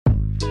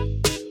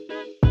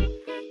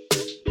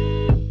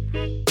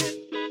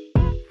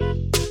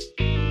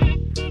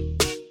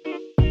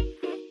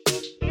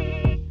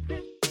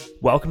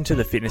Welcome to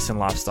the Fitness and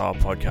Lifestyle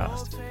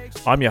Podcast.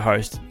 I'm your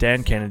host,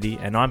 Dan Kennedy,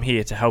 and I'm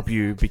here to help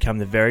you become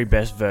the very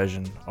best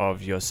version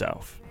of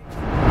yourself.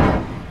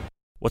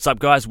 What's up,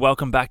 guys?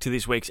 Welcome back to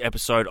this week's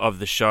episode of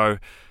the show.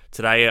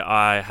 Today,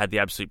 I had the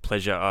absolute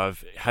pleasure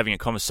of having a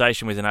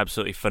conversation with an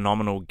absolutely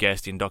phenomenal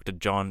guest in Dr.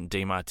 John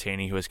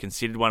Demartini, who is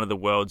considered one of the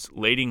world's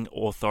leading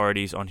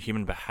authorities on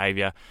human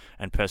behavior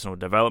and personal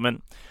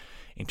development.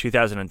 In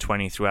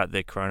 2020, throughout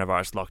the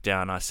coronavirus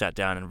lockdown, I sat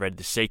down and read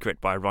The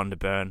Secret by Rhonda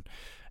Byrne,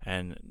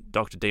 and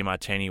Dr.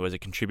 Demartini was a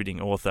contributing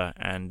author,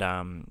 and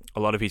a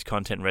lot of his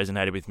content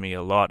resonated with me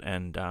a lot,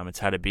 and it's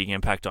had a big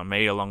impact on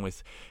me, along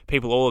with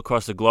people all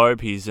across the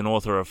globe. He's an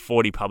author of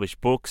 40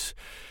 published books.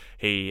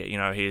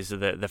 He's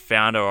the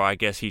founder, or I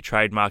guess he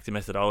trademarked the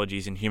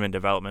methodologies in human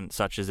development,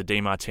 such as the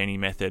Demartini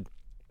method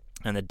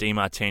and the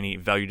Demartini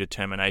value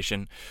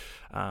determination.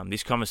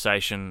 This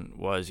conversation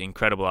was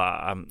incredible.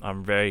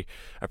 I'm very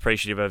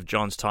appreciative of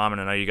John's time, and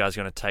I know you guys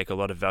are going to take a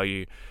lot of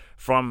value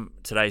from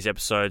today's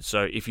episode.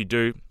 So if you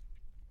do,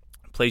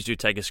 please do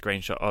take a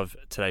screenshot of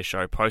today's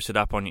show, post it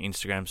up on your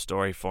Instagram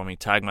story for me,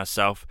 tag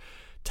myself,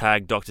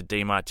 tag Dr.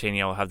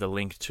 Demartini. I'll have the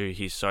link to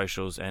his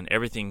socials and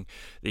everything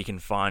that you can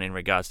find in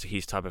regards to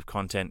his type of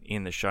content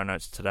in the show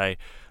notes today.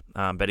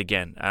 But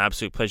again, an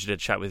absolute pleasure to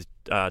chat with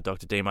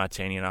Dr.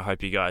 Demartini, and I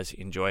hope you guys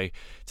enjoy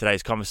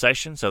today's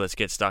conversation. So let's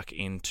get stuck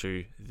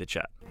into the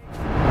chat.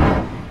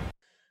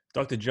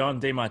 Dr.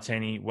 John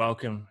Demartini,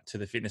 welcome to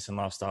the Fitness and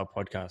Lifestyle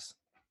Podcast.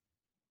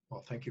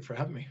 Well, thank you for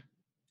having me.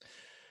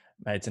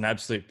 Mate, it's an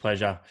absolute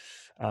pleasure.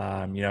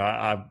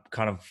 I'll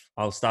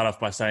start off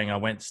by saying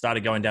I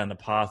started going down the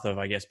path of,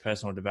 I guess,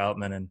 personal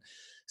development and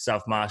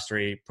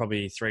self-mastery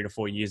probably 3 to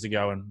 4 years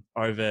ago. And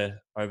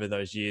over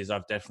those years,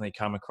 I've definitely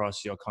come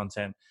across your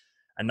content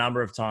a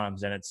number of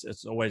times, and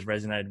it's always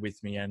resonated with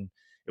me. And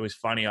it was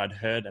funny, I'd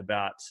heard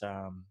about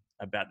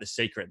The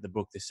Secret, the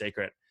book, The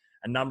Secret,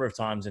 a number of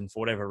times. And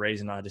for whatever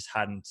reason, I just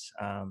hadn't,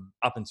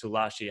 up until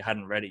last year,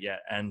 hadn't read it yet.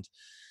 And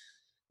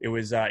it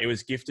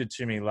was gifted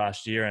to me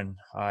last year, and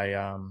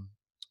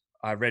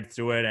I read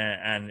through it,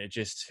 and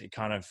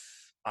I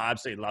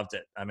absolutely loved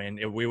it. I mean,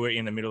 we were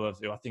in the middle of,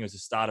 I think it was the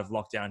start of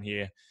lockdown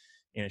here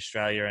in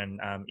Australia, and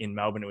in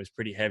Melbourne, it was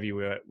pretty heavy.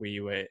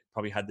 We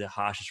probably had the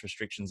harshest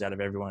restrictions out of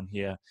everyone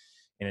here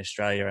in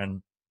Australia.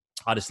 And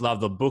I just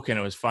loved the book. And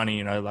it was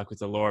funny, like with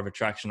the law of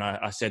attraction,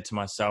 I said to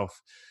myself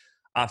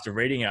after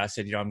reading it, I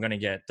said, I'm going to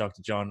get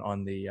Dr. John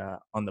on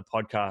the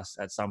podcast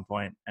at some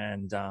point.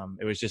 And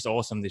it was just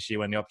awesome this year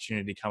when the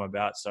opportunity came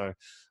about. So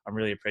I'm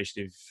really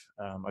appreciative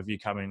of you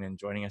coming and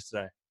joining us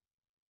today.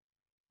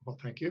 Well,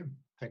 thank you.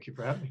 Thank you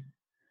for having me.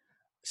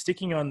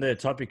 Sticking on the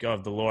topic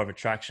of the law of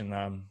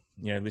attraction,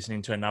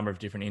 listening to a number of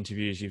different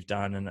interviews you've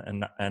done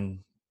and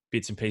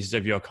bits and pieces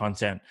of your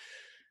content,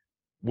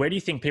 where do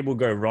you think people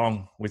go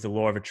wrong with the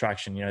law of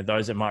attraction?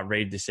 Those that might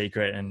read The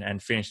Secret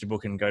and finish the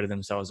book and go to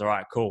themselves, all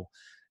right, cool.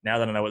 Now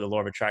that I know what the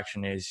law of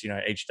attraction is,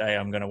 each day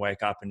I'm going to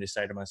wake up and just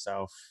say to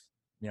myself,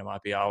 I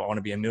want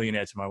to be a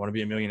millionaire tomorrow.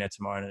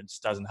 And it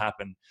just doesn't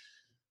happen.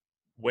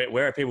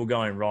 Where are people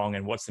going wrong,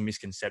 and what's the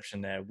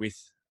misconception there with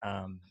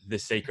The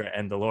Secret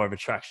and the law of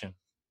attraction?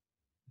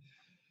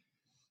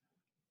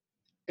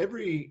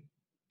 Every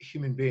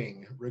human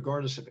being,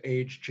 regardless of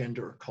age,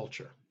 gender, or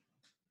culture,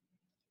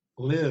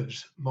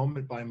 lives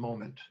moment by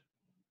moment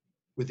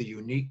with a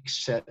unique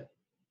set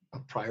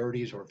of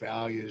priorities or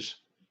values,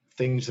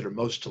 things that are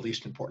most to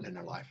least important in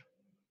their life.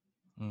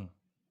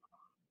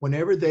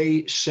 Whenever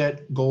they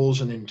set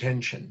goals and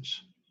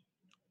intentions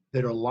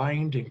that are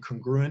aligned and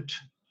congruent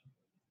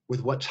with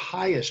what's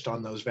highest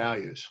on those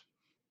values,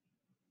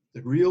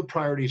 the real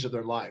priorities of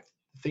their life,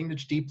 the thing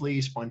that's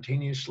deeply,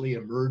 spontaneously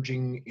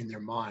emerging in their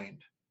mind,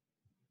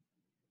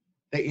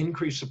 they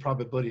increase the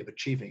probability of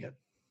achieving it.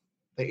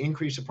 They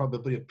increase the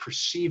probability of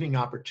perceiving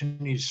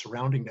opportunities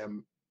surrounding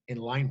them in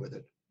line with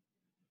it.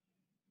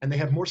 And they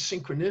have more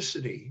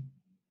synchronicity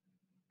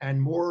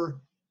and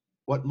more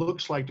what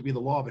looks like to be the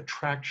law of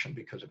attraction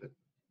because of it.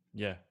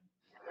 Yeah.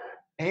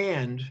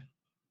 And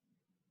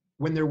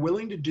when they're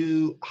willing to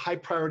do high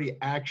priority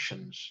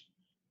actions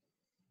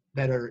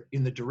that are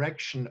in the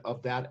direction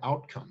of that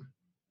outcome,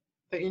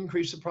 they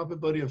increase the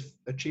probability of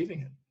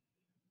achieving it.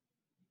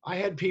 I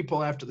had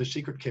people after The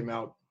Secret came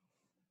out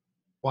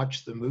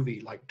watch the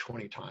movie like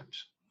 20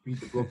 times, read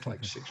the book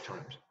like 6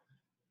 times.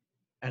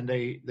 And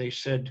they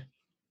said,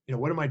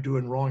 what am I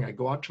doing wrong? I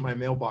go out to my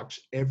mailbox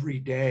every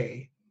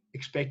day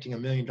expecting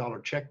 $1 million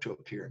check to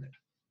appear in it.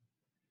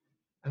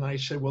 And I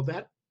said, well,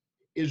 that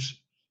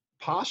is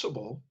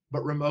possible,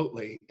 but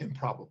remotely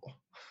improbable.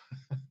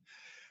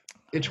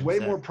 It's way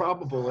more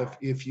probable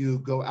if you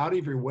go out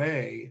of your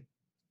way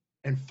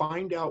and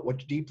find out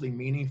what's deeply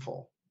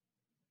meaningful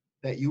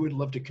that you would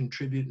love to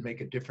contribute and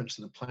make a difference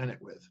in the planet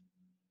with,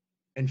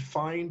 and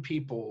find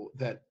people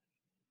that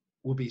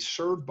will be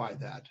served by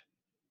that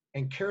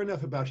and care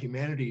enough about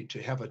humanity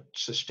to have a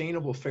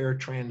sustainable, fair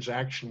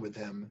transaction with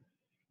them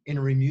in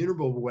a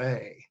remunerative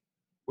way,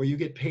 where you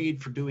get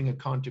paid for doing a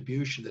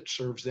contribution that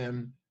serves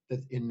them,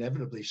 that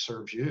inevitably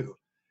serves you.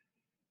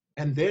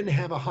 And then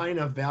have a high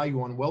enough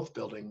value on wealth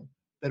building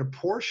that a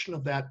portion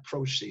of that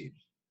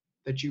proceeds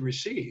that you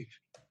receive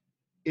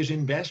is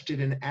invested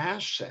in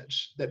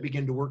assets that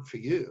begin to work for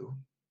you.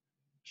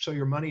 So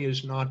your money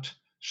is not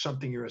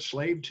something you're a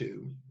slave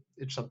to,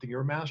 it's something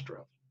you're a master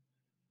of.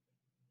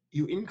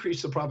 You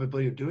increase the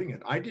probability of doing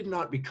it. I did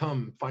not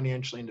become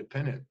financially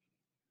independent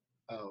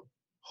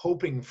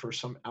hoping for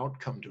some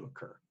outcome to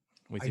occur.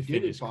 With I your did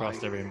fingers it by,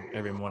 crossed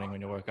every morning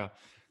when you woke up.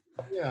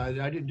 yeah,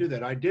 I didn't do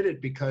that. I did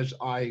it because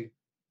I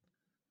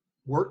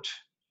worked,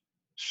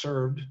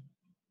 served,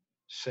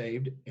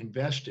 saved,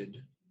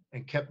 invested,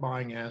 and kept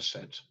buying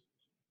assets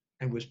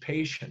and was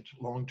patient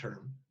long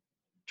term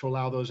to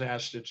allow those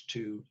assets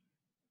to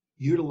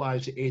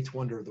utilize the eighth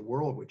wonder of the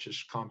world, which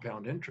is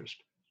compound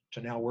interest,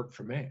 to now work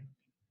for me.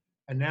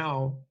 And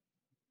now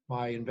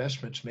my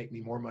investments make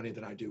me more money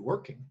than I do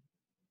working.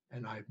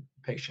 And I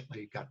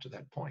patiently got to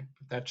that point.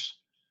 But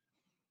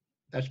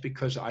that's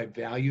because I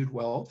valued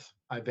wealth,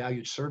 I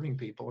valued serving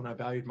people, and I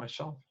valued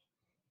myself.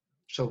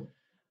 So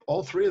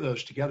all three of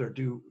those together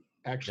do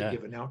actually Yeah.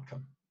 give an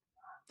outcome.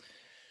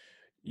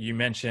 You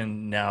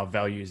mentioned now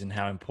values and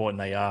how important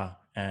they are,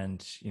 and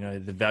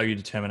the value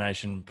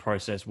determination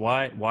process.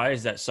 Why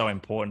is that so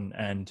important?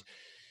 And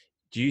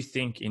do you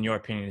think, in your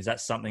opinion, is that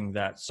something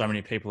that so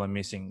many people are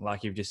missing?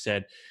 Like you've just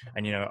said,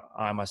 and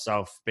I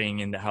myself, being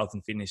in the health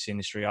and fitness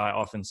industry, I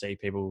often see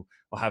people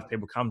or have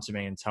people come to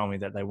me and tell me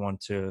that they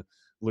want to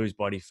lose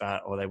body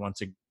fat or they want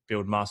to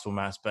build muscle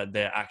mass, but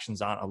their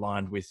actions aren't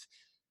aligned with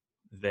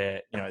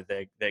their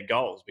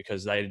goals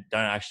because they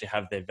don't actually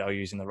have their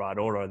values in the right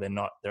order. They're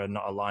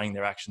not aligning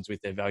their actions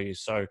with their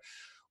values. So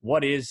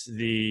what is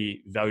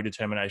the value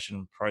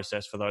determination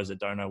process for those that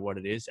don't know what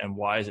it is, and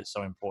why is it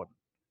so important?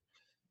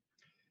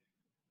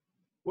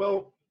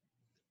 Well,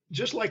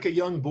 just like a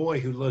young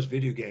boy who loves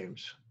video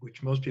games,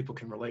 which most people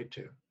can relate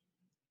to,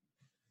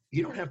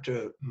 you don't have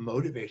to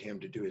motivate him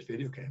to do his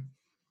video game.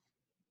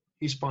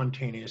 He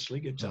spontaneously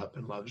gets up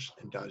and loves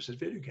and does his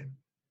video game.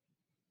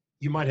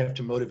 You might have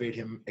to motivate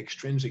him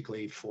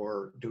extrinsically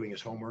for doing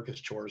his homework, his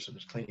chores, and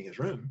his cleaning his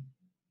room,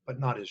 but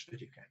not his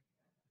video game.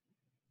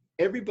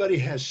 Everybody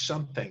has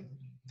something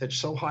that's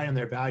so high in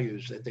their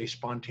values that they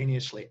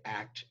spontaneously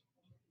act,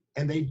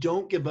 and they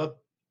don't give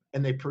up,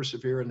 and they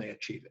persevere and they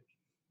achieve it.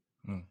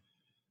 Mm.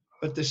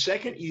 But the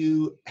second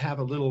you have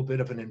a little bit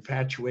of an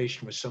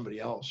infatuation with somebody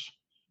else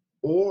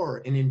or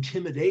an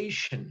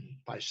intimidation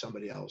by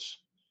somebody else,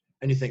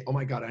 and you think, oh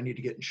my God, I need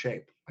to get in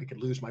shape. I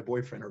could lose my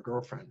boyfriend or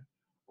girlfriend,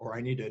 or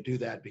I need to do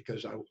that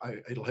because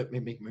it'll help me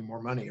make me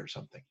more money or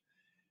something.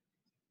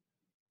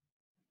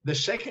 The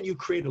second you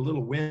create a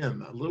little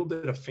whim, a little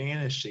bit of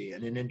fantasy,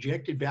 and an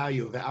injected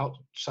value of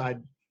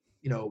outside,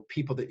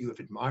 people that you have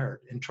admired,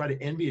 and try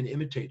to envy and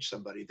imitate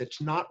somebody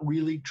that's not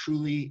really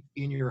truly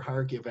in your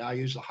hierarchy of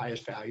values, the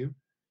highest value,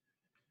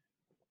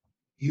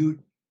 you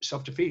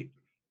self-defeat.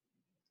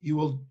 You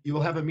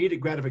will have immediate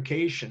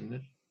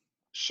gratification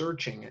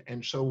searching.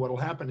 And so what'll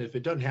happen if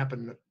it doesn't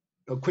happen,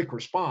 a quick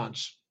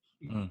response,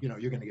 you're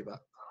going to give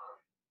up.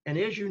 And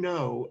as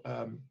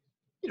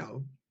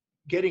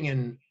getting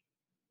in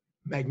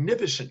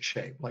magnificent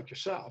shape like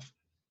yourself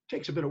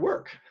takes a bit of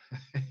work.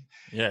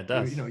 Yeah, it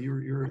does.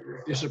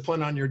 You're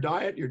disciplined on your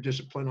diet, you're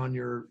disciplined on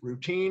your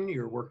routine,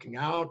 you're working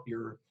out,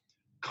 you're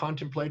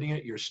contemplating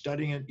it, you're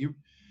studying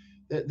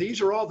it. These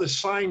are all the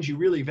signs you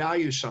really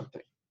value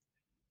something.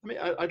 I mean,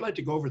 I'd like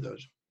to go over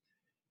those.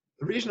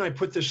 The reason I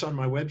put this on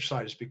my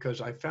website is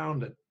because I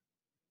found that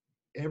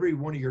every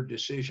one of your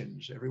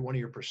decisions, every one of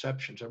your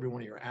perceptions, every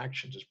one of your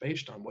actions is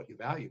based on what you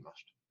value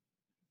most.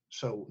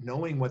 So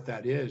knowing what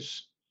that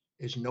is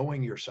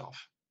knowing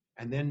yourself.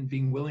 And then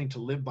being willing to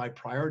live by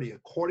priority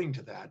according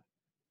to that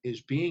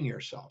is being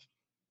yourself.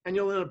 And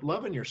you'll end up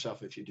loving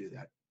yourself if you do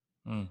that.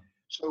 Mm.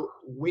 So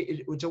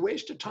it's a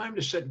waste of time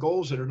to set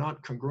goals that are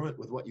not congruent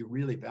with what you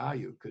really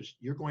value, because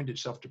you're going to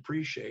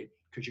self-depreciate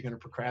because you're going to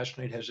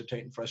procrastinate,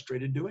 hesitate, and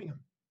frustrated doing them,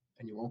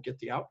 and you won't get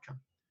the outcome.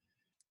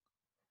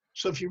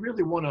 So if you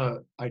really want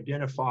to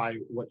identify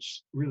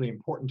what's really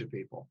important to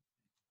people,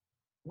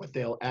 what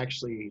they'll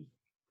actually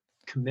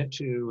commit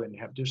to and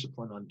have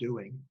discipline on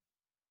doing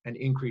and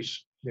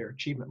increase their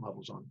achievement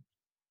levels on,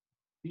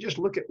 you just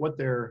look at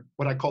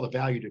what I call the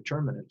value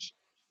determinants.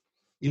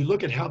 You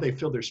look at how they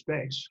fill their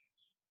space.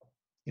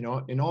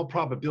 In all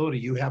probability,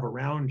 you have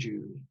around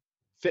you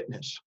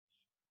fitness,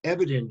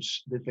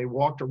 evidence that they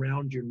walked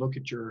around you and look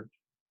at your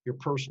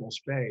personal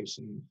space,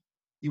 and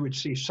you would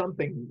see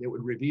something that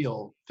would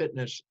reveal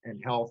fitness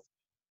and health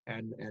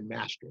and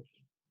mastery.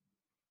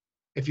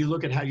 If you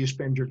look at how you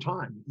spend your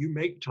time, you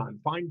make time,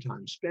 find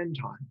time, spend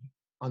time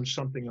on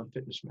something on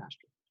fitness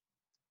mastery.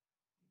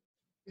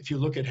 If you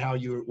look at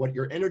what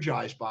you're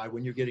energized by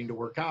when you're getting to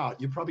work out,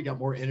 you probably got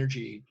more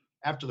energy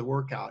after the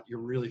workout. You're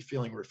really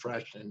feeling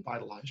refreshed and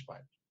vitalized by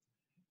it.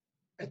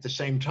 At the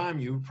same time,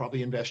 you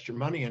probably invest your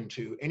money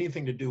into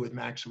anything to do with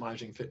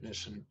maximizing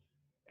fitness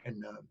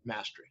and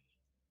mastery.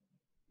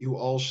 You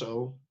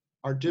also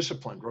are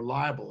disciplined,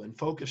 reliable, and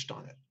focused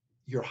on it.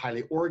 You're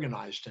highly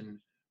organized and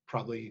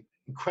probably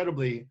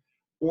incredibly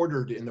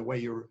ordered in the way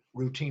you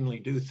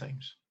routinely do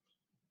things.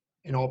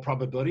 in all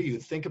probability, you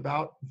think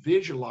about,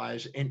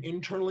 visualize, and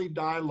internally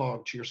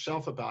dialogue to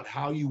yourself about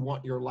how you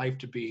want your life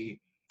to be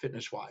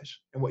fitness-wise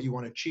and what you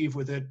want to achieve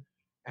with it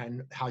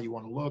and how you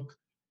want to look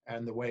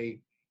and the way,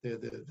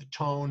 the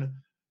tone,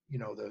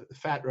 the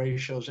fat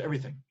ratios,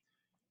 everything.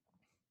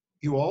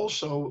 You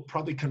also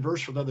probably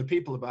converse with other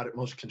people about it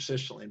most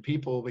consistently. And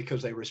people,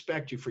 because they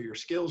respect you for your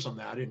skills on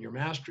that and your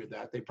mastery of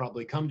that, they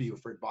probably come to you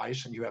for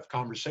advice, and you have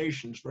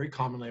conversations very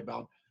commonly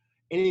about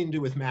anything to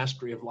do with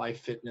mastery of life,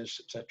 fitness,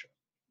 etc.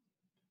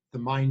 The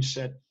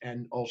mindset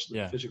and also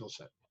the physical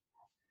set.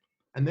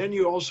 And then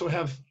you also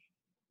have,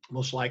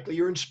 most likely,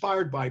 you're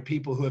inspired by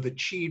people who have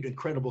achieved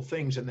incredible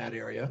things in that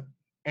area.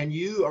 And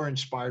you are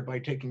inspired by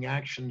taking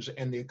actions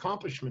and the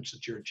accomplishments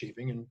that you're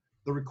achieving and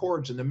the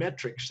records and the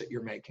metrics that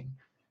you're making.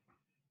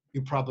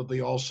 You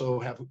probably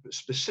also have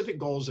specific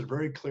goals that are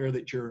very clear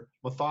that you're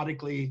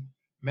methodically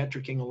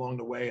metricing along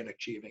the way and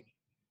achieving.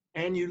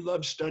 And you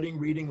love studying,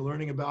 reading,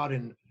 learning about,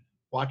 and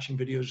watching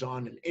videos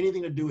on, and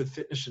anything to do with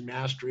fitness and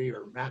mastery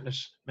or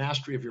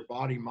mastery of your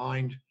body,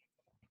 mind,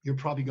 you're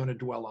probably going to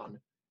dwell on,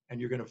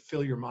 and you're going to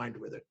fill your mind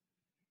with it.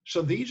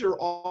 So these are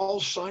all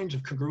signs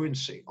of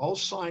congruency, all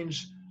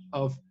signs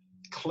of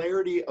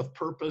clarity of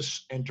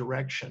purpose and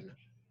direction.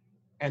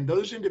 And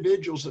those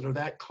individuals that are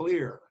that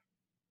clear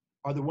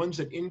are the ones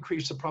that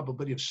increase the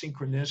probability of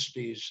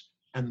synchronicities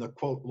and the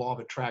quote law of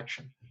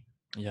attraction.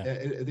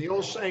 The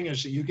old saying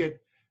is that you get,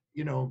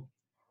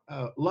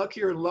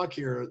 luckier and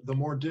luckier the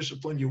more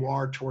disciplined you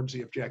are towards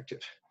the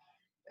objective.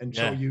 And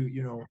so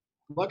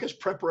luck is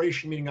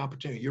preparation meeting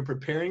opportunity. You're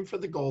preparing for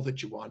the goal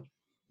that you want,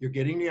 you're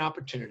getting the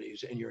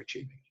opportunities, and you're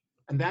achieving.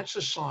 And that's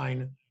a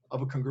sign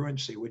of a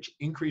congruency, which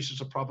increases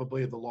the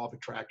probability of the law of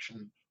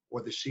attraction,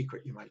 or the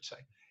secret, you might say.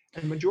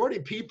 And the majority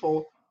of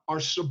people are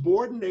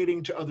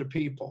subordinating to other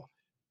people,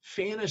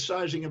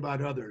 fantasizing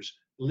about others,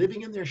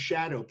 living in their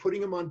shadow, putting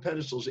them on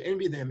pedestals,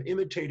 envy them,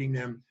 imitating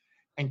them,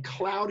 and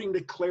clouding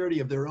the clarity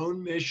of their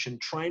own mission,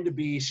 trying to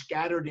be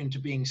scattered into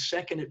being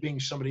second at being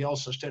somebody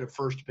else instead of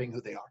first being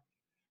who they are.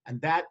 And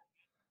that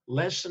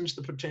lessens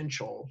the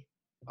potential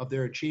of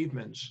their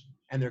achievements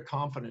and their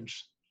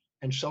confidence,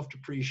 and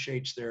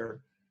self-depreciates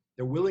their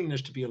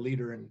willingness to be a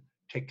leader and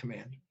take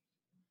command.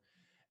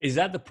 Is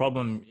that the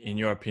problem, in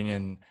your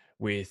opinion,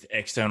 with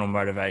external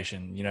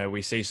motivation?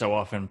 We see so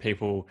often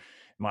people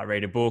might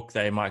read a book,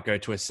 they might go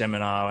to a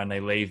seminar, and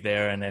they leave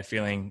there and they're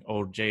feeling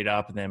all G'd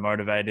up and they're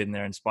motivated and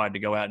they're inspired to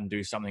go out and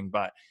do something,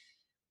 but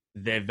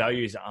their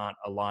values aren't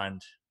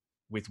aligned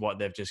with what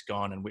they've just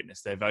gone and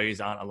witnessed. Their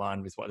values aren't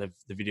aligned with what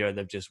the video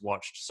they've just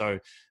watched. So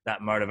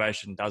that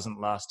motivation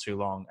doesn't last too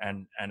long,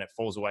 and it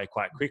falls away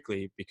quite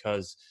quickly,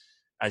 because,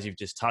 as you've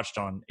just touched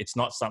on, it's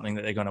not something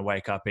that they're going to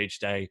wake up each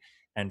day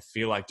and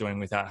feel like doing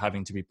without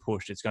having to be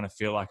pushed. It's going to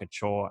feel like a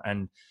chore.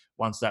 And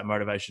once that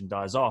motivation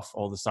dies off,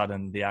 all of a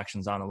sudden the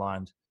actions aren't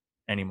aligned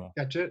anymore.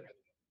 That's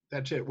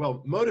it.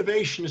 Well,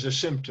 motivation is a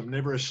symptom,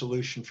 never a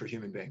solution for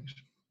human beings.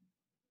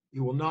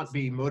 You will not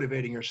be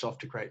motivating yourself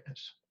to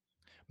greatness.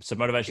 So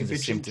motivation is a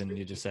symptom,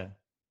 you just said.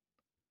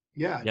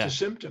 Yeah, it's a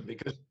symptom,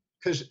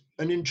 because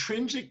an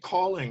intrinsic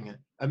calling,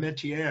 a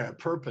métier, a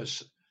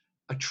purpose,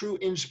 a true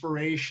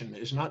inspiration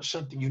is not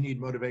something you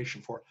need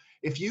motivation for.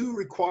 If you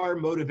require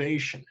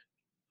motivation,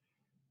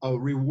 a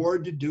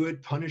reward to do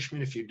it,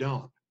 punishment if you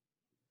don't,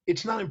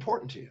 it's not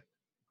important to you.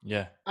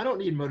 Yeah. I don't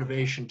need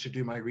motivation to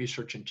do my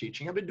research and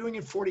teaching. I've been doing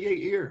it 48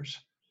 years.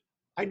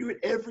 I do it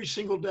every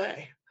single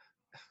day.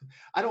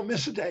 I don't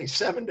miss a day,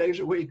 7 days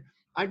a week.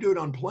 I do it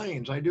on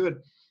planes. I do it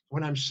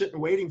when I'm sitting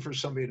waiting for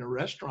somebody in a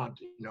restaurant.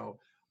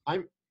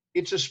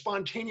 It's a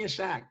spontaneous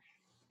act.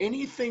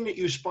 Anything that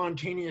you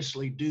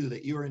spontaneously do,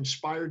 that you're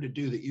inspired to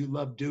do, that you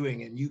love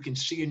doing, and you can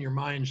see in your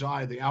mind's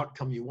eye the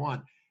outcome you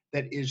want,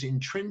 that is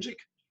intrinsic,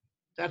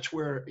 that's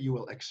where you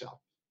will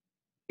excel.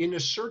 In the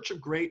search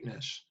of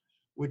greatness,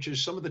 which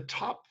is some of the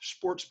top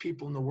sports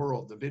people in the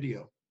world,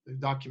 the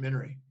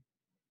documentary,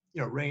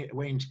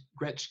 Wayne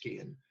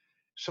Gretzky and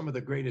some of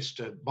the greatest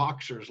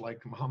boxers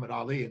like Muhammad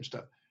Ali and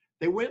stuff,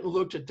 they went and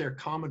looked at their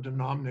common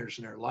denominators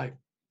in their life,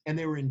 and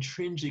they were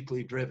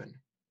intrinsically driven.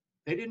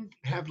 They didn't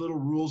have little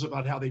rules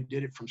about how they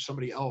did it from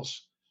somebody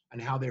else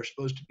and how they're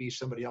supposed to be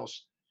somebody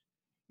else.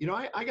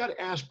 I got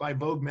asked by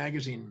Vogue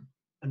magazine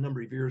a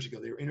number of years ago.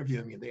 They were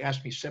interviewing me and they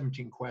asked me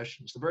 17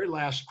 questions. The very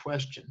last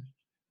question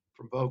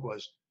from Vogue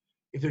was,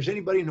 if there's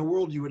anybody in the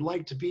world you would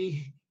like to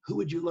be, who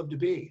would you love to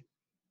be?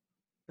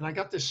 And I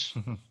got this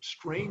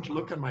strange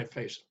look on my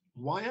face.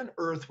 Why on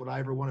earth would I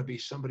ever want to be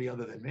somebody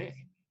other than me?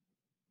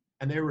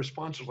 And their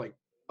response was like,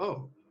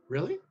 oh,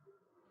 really?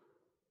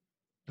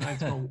 And I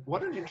thought,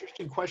 what an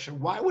interesting question.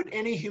 Why would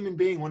any human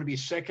being want to be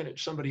second at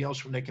somebody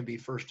else when they can be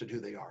first at who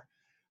they are?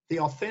 The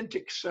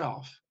authentic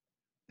self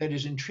that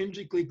is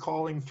intrinsically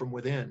calling from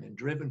within and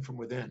driven from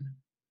within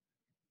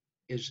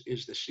is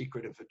the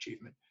secret of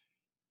achievement.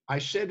 I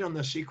said on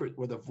The Secret,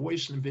 where the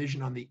voice and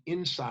vision on the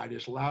inside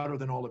is louder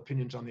than all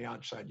opinions on the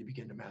outside, you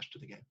begin to master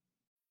the game.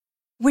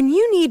 When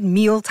you need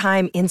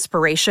mealtime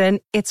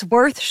inspiration, it's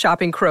worth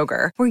shopping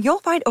Kroger, where you'll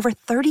find over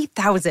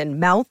 30,000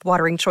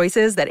 mouth-watering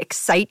choices that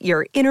excite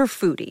your inner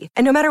foodie.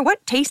 And no matter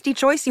what tasty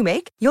choice you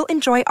make, you'll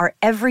enjoy our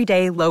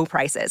everyday low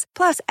prices,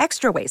 plus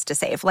extra ways to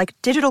save, like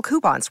digital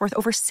coupons worth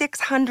over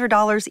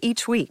 $600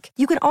 each week.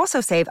 You can also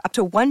save up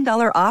to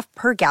 $1 off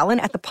per gallon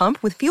at the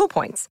pump with fuel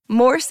points.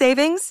 More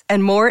savings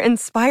and more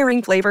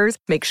inspiring flavors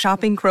make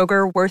shopping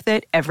Kroger worth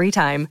it every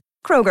time.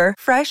 Kroger,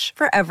 fresh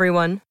for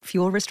everyone.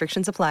 Fuel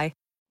restrictions apply.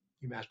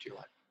 You master your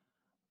life.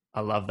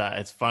 I love that.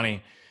 It's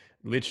funny.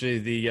 Literally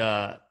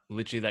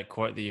that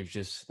quote that you've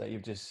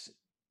just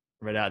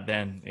read out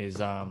then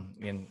is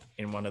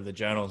in one of the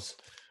journals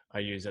I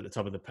use at the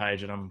top of the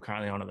page that I'm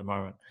currently on at the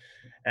moment.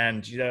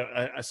 And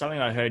something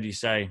I heard you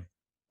say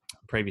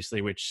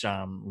previously, which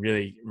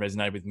really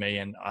resonated with me,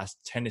 and I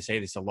tend to see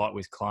this a lot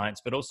with clients,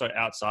 but also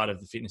outside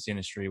of the fitness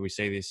industry, we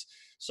see this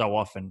so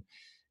often,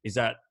 is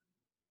that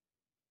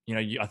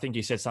I think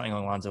you said something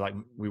along the lines of like,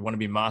 we want to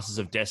be masters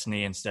of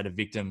destiny instead of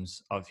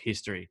victims of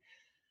history.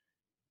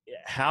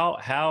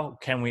 How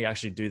can we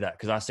actually do that?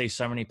 Because I see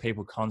so many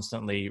people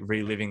constantly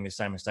reliving the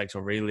same mistakes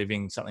or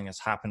reliving something that's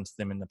happened to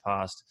them in the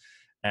past,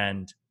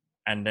 and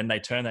then they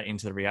turn that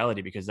into the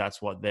reality because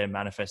that's what they're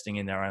manifesting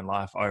in their own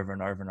life over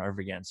and over and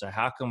over again. So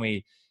how can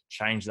we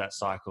change that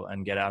cycle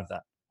and get out of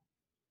that?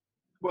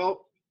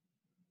 Well,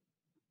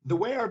 the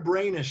way our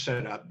brain is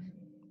set up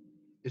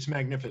is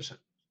magnificent.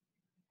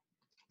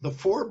 The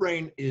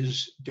forebrain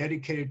is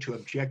dedicated to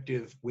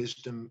objective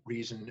wisdom,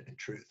 reason, and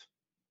truth.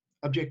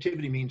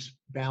 Objectivity means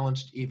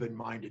balanced,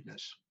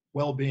 even-mindedness,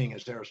 well-being,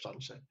 as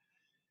Aristotle said.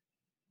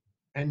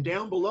 And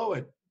down below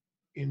it,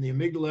 in the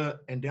amygdala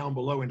and down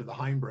below into the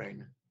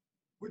hindbrain,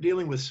 we're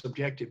dealing with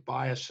subjective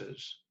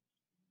biases.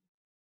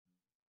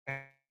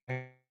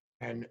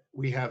 And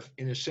we have,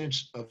 in a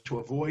sense, to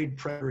avoid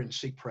predator and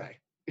seek prey.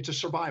 It's a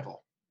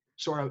survival.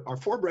 So our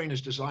forebrain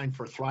is designed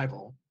for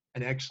thrival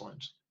and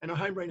excellence, and our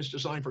hindbrain is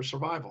designed for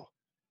survival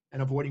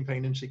and avoiding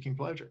pain and seeking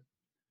pleasure.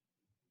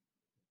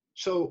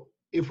 So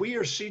if we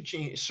are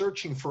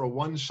searching for a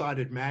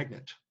one-sided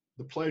magnet,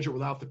 the pleasure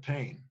without the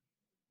pain,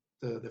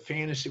 the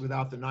fantasy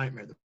without the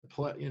nightmare,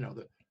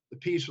 the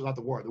peace without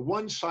the war, the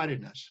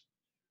one-sidedness,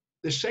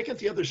 the second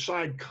the other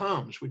side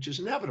comes, which is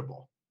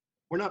inevitable,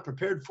 we're not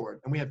prepared for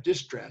it, and we have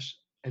distress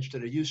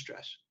instead of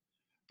eustress.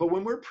 But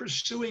when we're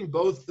pursuing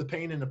both the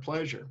pain and the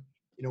pleasure,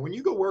 when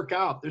you go work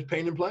out, there's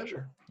pain and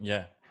pleasure.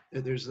 Yeah.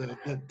 There's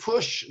the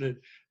push, the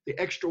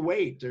extra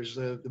weight, there's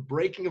the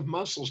breaking of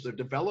muscles, the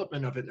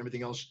development of it and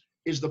everything else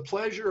is the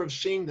pleasure of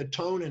seeing the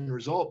tone and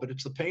result, but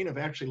it's the pain of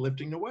actually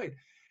lifting the weight.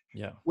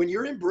 Yeah. When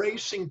you're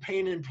embracing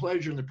pain and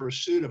pleasure in the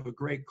pursuit of a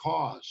great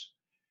cause,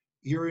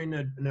 you're in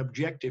an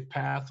objective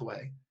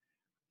pathway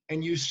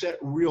and you set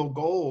real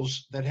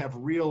goals that have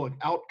real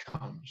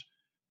outcomes.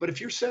 But if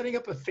you're setting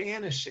up a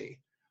fantasy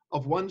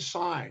of one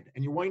side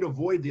and you're wanting to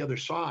avoid the other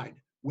side,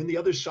 when the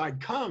other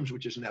side comes,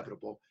 which is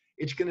inevitable,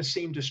 it's going to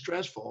seem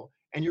distressful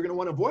and you're going to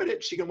want to avoid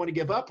it. So you're going to want to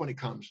give up when it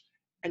comes.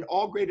 And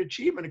all great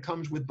achievement, it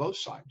comes with both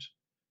sides.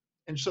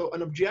 And so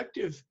an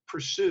objective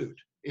pursuit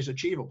is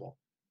achievable.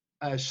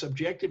 A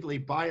subjectively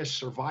biased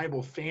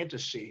survival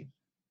fantasy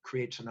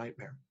creates a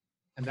nightmare.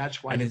 And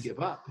that's why you give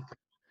up.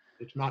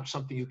 It's not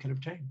something you can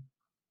obtain.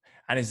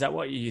 And is that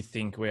what you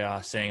think we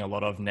are seeing a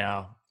lot of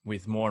now,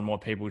 with more and more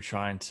people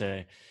trying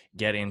to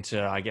get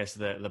into, I guess,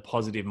 the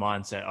positive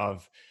mindset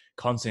of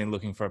constantly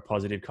looking for a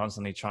positive,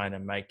 constantly trying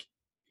to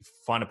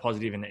find a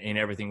positive in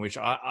everything, which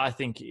I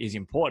think is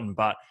important,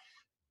 but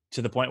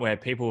to the point where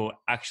people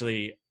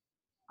actually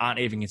aren't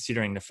even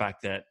considering the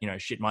fact that,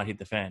 shit might hit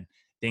the fan.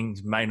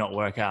 Things may not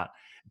work out.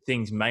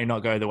 Things may not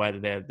go the way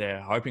that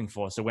they're hoping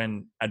for. So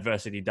when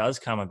adversity does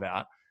come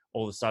about,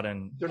 all of a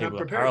sudden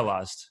people are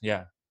paralyzed.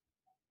 Yeah.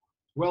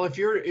 Well, if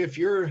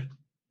you're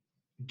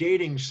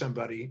dating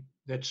somebody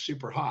that's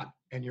super hot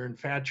and you're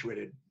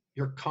infatuated,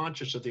 you're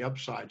conscious of the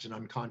upsides and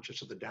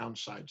unconscious of the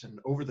downsides. And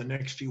over the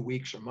next few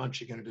weeks or months,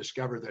 you're going to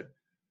discover that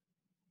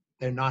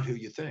they're not who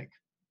you think.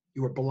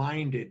 You are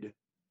blinded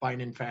by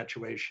an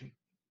infatuation.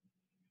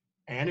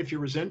 And if you're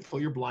resentful,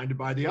 you're blinded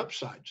by the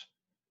upsides.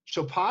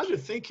 So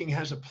positive thinking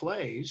has a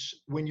place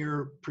when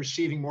you're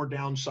perceiving more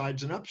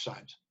downsides than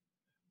upsides.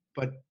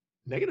 But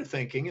negative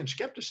thinking and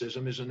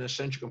skepticism is an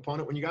essential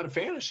component when you got a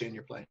fantasy in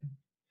your plan.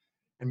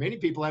 And many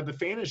people have the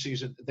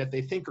fantasies that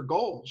they think are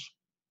goals.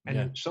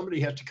 And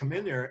somebody has to come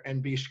in there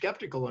and be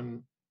skeptical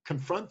and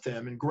confront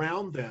them and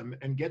ground them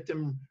and get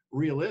them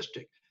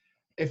realistic.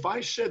 If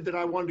I said that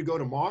I wanted to go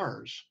to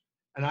Mars,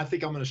 and I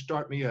think I'm going to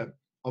start me a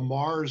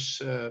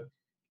Mars,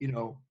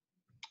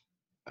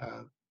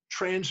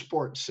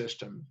 transport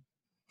system,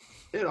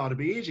 it ought to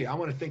be easy. I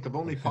want to think of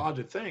only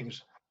positive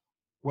things.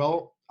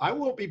 Well, I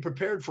won't be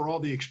prepared for all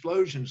the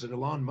explosions that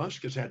Elon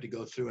Musk has had to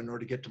go through in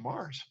order to get to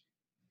Mars.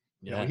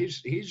 Yeah.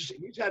 He's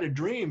had a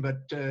dream, but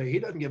he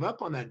doesn't give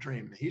up on that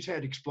dream. He's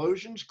had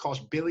explosions,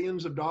 cost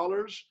billions of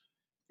dollars.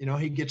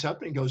 He gets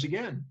up and he goes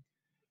again.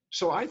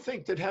 So I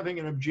think that having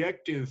an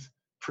objective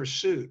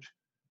pursuit,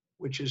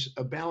 which is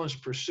a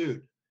balanced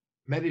pursuit,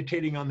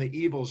 meditating on the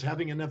evils,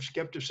 having enough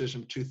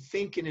skepticism to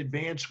think in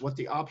advance what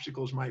the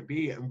obstacles might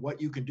be and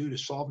what you can do to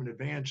solve in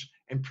advance,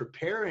 and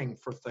preparing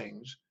for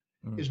things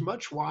is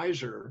much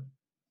wiser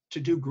to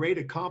do great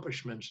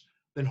accomplishments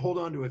than hold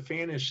on to a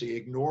fantasy,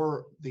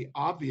 ignore the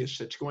obvious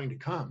that's going to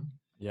come.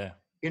 Yeah.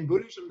 In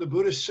Buddhism, the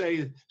Buddhists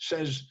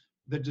says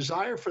the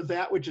desire for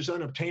that which is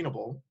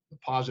unobtainable, the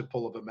positive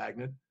pole of a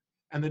magnet,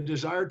 and the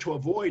desire to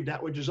avoid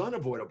that which is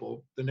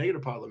unavoidable, the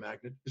negative pole of the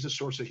magnet, is a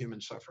source of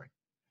human suffering.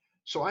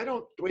 So I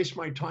don't waste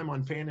my time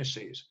on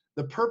fantasies.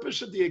 The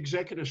purpose of the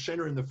executive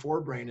center in the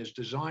forebrain is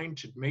designed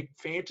to make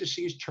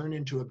fantasies turn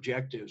into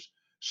objectives.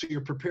 So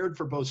you're prepared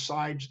for both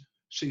sides,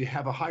 so you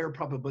have a higher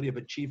probability of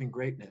achieving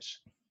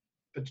greatness.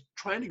 But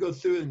trying to go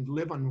through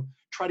and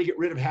try to get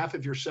rid of half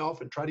of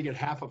yourself and try to get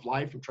half of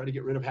life and try to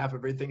get rid of half of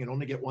everything and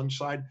only get one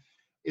side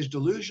is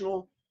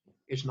delusional.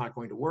 It's not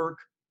going to work.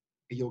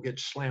 You'll get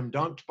slam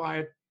dunked by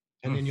it,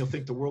 and then you'll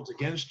think the world's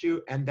against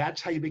you. And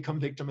that's how you become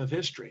victim of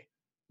history,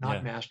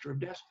 not master of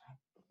destiny.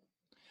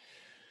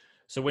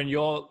 So when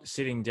you're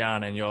sitting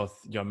down and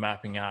you're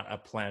mapping out a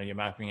plan, you're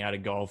mapping out a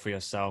goal for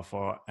yourself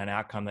or an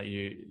outcome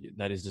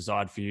that is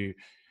desired for you,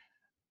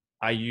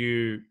 are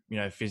you,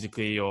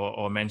 physically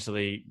or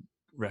mentally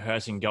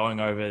rehearsing, going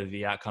over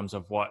the outcomes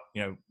of what,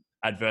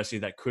 adversity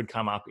that could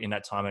come up in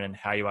that time and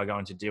how you are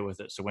going to deal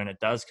with it? So when it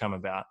does come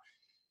about,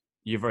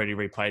 you've already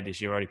replayed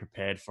this, you're already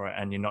prepared for it,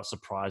 and you're not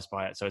surprised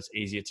by it. So it's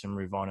easier to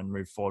move on and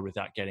move forward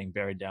without getting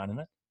buried down in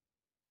it.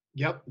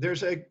 Yep.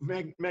 There's a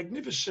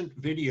magnificent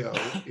video.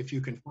 If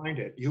you can find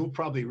it, you'll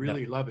probably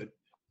really love it.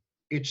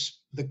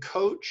 It's the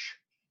coach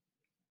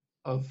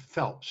of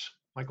Phelps,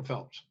 Michael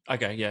Phelps.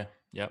 Okay. Yeah.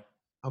 Yep.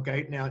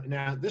 Okay.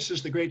 Now this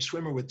is the great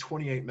swimmer with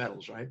 28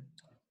 medals, right?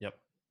 Yep.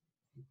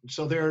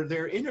 So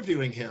they're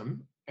interviewing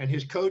him, and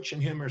his coach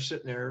and him are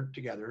sitting there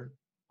together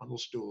on little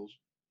stools,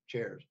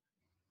 chairs.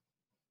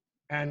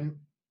 And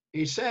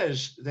he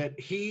says that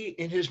he,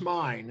 in his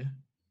mind,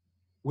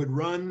 would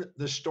run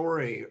the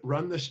story,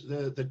 run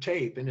the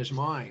tape in his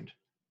mind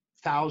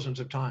thousands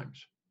of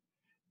times.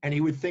 And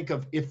he would think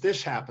of, if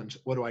this happens,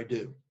 what do I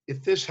do?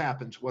 If this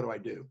happens, what do I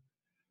do?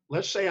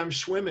 Let's say I'm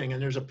swimming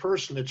and there's a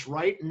person that's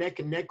right neck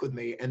and neck with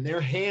me, and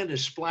their hand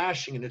is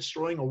splashing and it's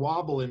throwing a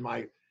wobble and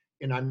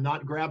I'm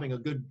not grabbing a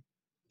good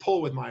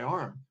pull with my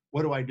arm.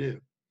 What do I do?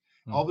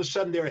 All of a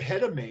sudden they're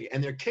ahead of me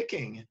and they're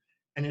kicking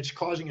and it's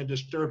causing a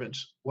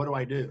disturbance. What do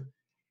I do?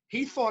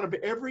 He thought of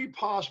every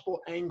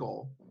possible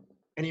angle,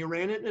 and he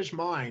ran it in his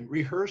mind,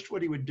 rehearsed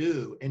what he would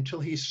do until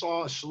he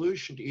saw a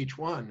solution to each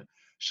one.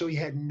 So he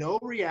had no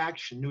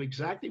reaction, knew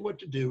exactly what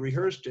to do,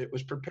 rehearsed it,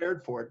 was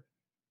prepared for it.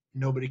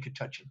 Nobody could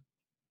touch him.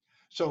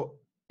 So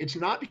it's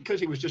not because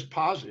he was just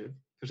positive,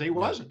 because he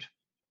wasn't.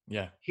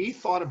 Yeah. He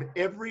thought of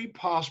every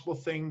possible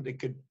thing that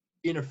could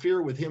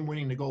interfere with him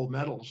winning the gold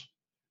medals.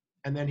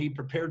 And then he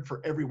prepared for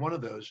every one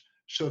of those.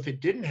 So if it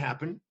didn't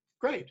happen,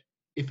 great.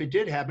 If it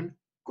did happen,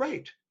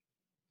 great.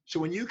 So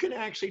when you can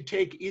actually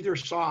take either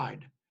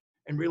side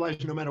and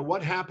realize no matter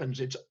what happens,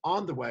 it's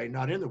on the way,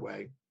 not in the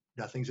way,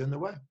 nothing's in the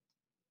way.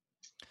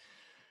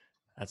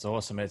 That's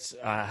awesome.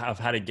 I've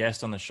had a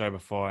guest on the show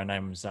before. Her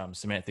name's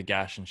Samantha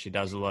Gash, and she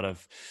does a lot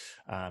of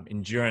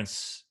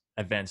endurance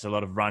events, a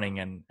lot of running,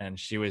 and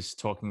she was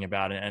talking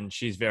about it. And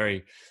she's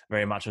very,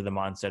 very much of the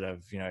mindset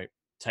of,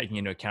 taking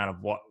into account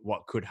of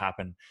what could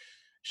happen.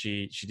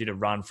 She did a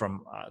run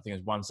from, I think it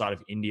was one side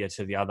of India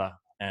to the other.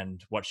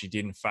 And what she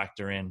didn't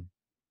factor in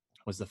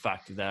was the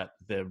fact that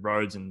the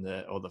roads and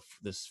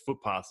the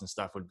footpaths and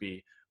stuff would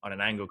be on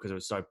an angle because it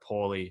was so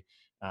poorly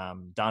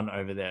done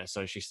over there.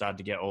 So she started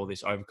to get all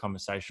this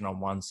overcompensation on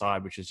one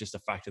side, which is just a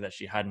factor that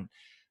she hadn't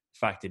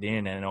factored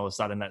in. And all of a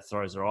sudden that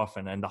throws her off.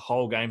 And the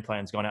whole game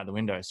plan's gone out the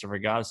window. So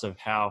regardless of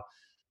how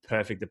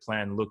perfect the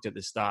plan looked at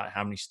the start,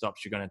 how many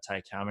stops you're going to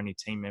take, how many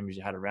team members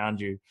you had around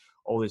you,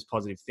 all this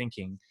positive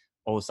thinking,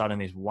 all of a sudden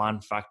this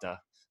one factor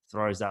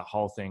throws that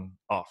whole thing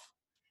off.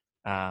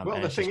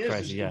 Well, the thing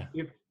is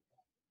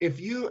if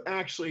you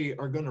actually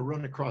are going to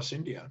run across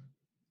India,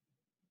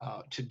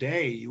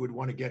 today you would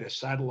want to get a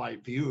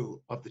satellite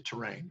view of the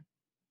terrain.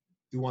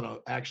 You want to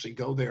actually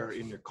go there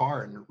in your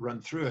car and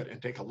run through it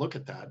and take a look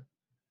at that.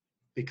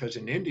 Because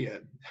in India,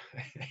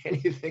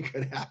 anything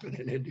could happen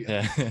in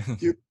India.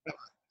 Yeah.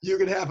 You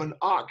could have an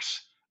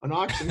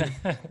oxen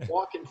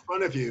walk in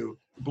front of you,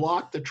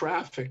 block the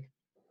traffic.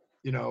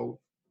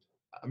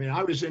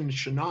 I was in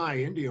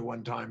Chennai, India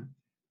one time,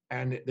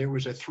 and there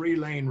was a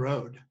 3-lane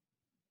road,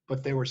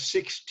 but there were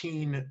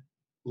 16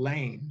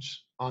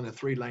 lanes on the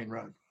 3-lane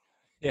road.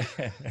 Yeah,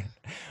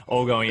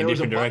 all going in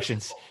different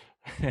directions.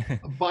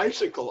 A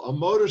bicycle, a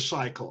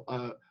motorcycle,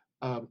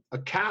 a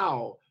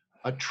cow,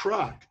 a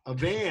truck, a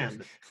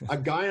van, a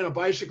guy on a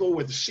bicycle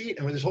with a seat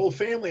and with his whole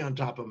family on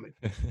top of him.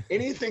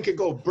 Anything could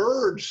go.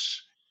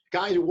 Birds,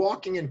 guy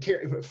walking and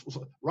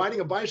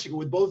riding a bicycle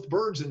with both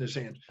birds in his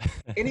hands.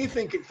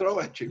 Anything could throw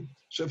at you.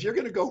 So if you're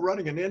going to go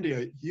running in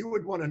India, you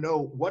would want to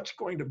know what's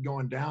going to be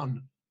going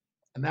down.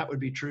 And that would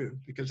be true,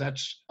 because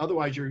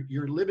otherwise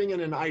you're living in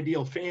an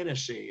ideal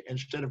fantasy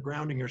instead of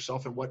grounding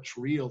yourself in what's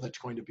real that's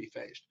going to be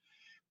faced.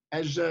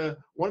 As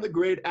one of the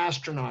great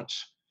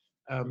astronauts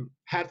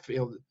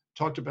Hatfield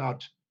talked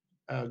about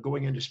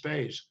going into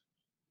space.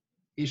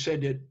 He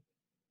said that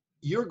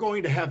you're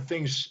going to have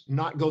things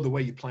not go the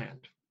way you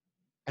planned.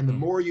 And the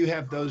more you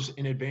have those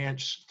in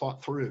advance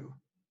thought through,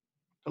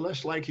 the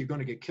less likely you're going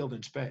to get killed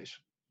in space.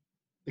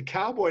 The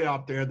cowboy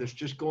out there that's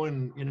just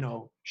going,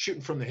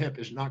 shooting from the hip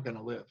is not going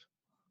to live.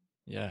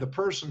 Yeah. The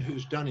person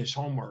who's done his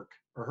homework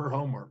or her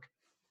homework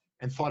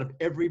and thought of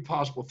every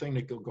possible thing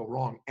that could go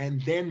wrong,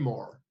 and then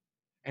more,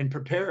 and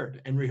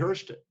prepared and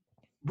rehearsed it.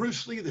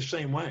 Bruce Lee the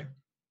same way.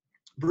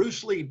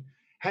 Bruce Lee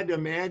had to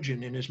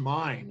imagine in his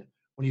mind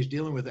when he's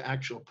dealing with the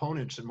actual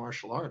opponents in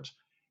martial arts,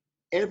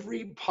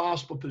 every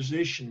possible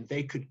position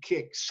they could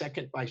kick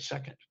second by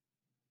second,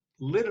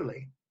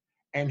 literally,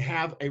 and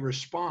have a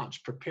response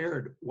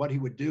prepared what he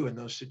would do in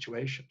those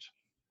situations.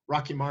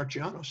 Rocky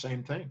Marciano,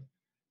 same thing.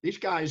 These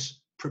guys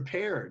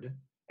prepared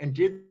and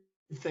did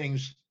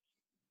things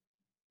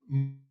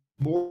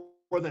more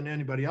than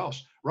anybody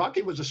else.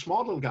 Rocky was a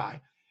small little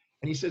guy,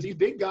 and he says these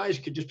big guys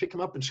could just pick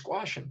him up and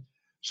squash him.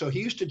 So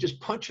he used to just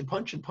punch and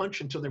punch and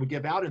punch until they would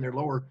give out in their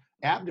lower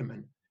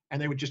abdomen,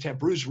 and they would just have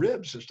bruised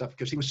ribs and stuff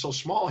because he was so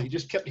small. He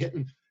just kept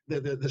hitting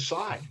the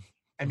side,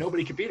 and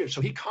nobody could beat it.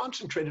 So he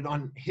concentrated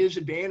on his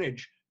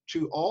advantage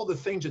to all the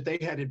things that they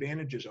had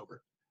advantages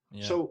over.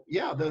 Yeah. So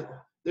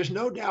there's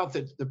no doubt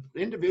that the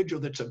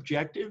individual that's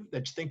objective,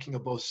 that's thinking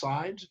of both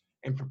sides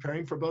and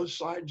preparing for both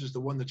sides, is the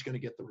one that's going to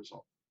get the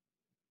result.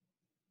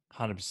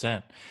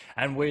 100%.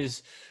 And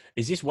is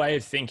this way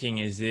of thinking,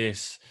 is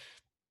this,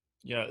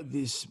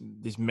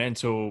 this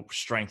mental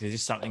strength, is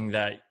this something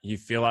that you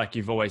feel like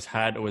you've always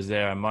had, or was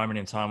there a moment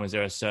in time, was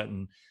there a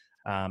certain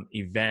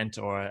event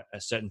or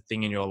a certain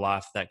thing in your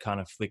life that kind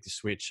of flicked the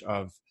switch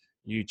of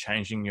you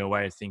changing your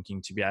way of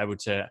thinking to be able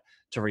to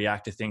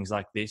react to things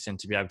like this and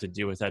to be able to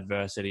deal with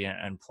adversity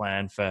and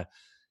plan for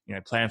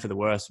the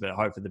worst but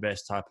hope for the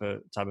best type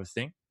of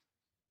thing?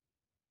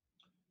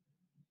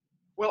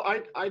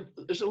 Well,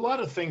 there's a lot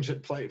of things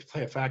that play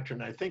a factor,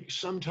 and I think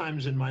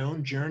sometimes in my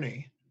own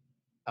journey,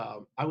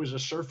 I was a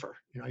surfer.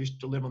 I used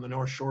to live on the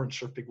North Shore and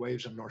surf big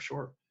waves on the North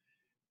Shore,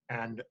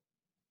 and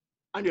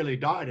I nearly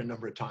died a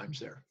number of times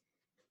there.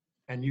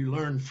 And you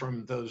learn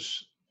from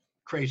those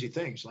crazy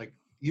things, like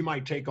you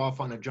might take off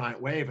on a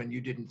giant wave and you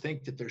didn't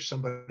think that there's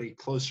somebody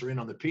closer in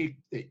on the peak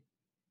that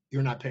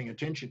you're not paying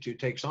attention to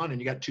takes on, and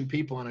you got two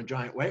people on a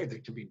giant wave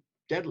that can be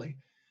deadly.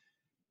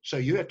 So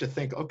you have to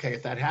think, okay,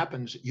 if that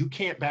happens, you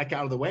can't back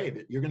out of the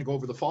wave. You're going to go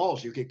over the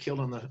falls. You get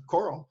killed on the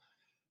coral.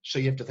 So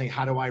you have to think,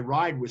 how do I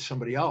ride with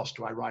somebody else?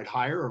 Do I ride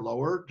higher or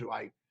lower? Do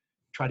I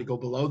try to go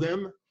below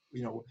them?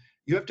 You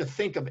have to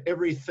think of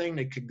everything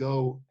that could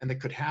go and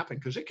that could happen,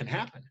 because it can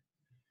happen.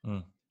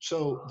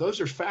 So those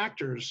are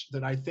factors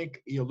that I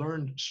think you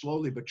learn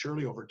slowly but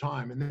surely over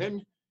time. And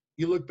then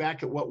you look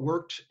back at what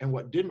worked and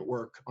what didn't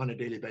work on a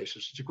daily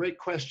basis. It's a great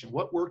question.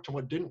 What worked and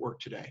what didn't work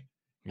today?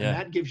 And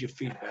that gives you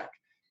feedback.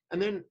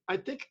 And then I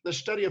think the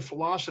study of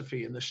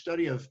philosophy and the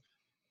study of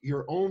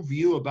your own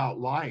view about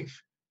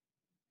life,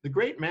 the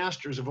great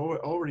masters have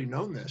already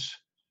known this.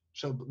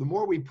 So the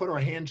more we put our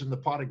hands in the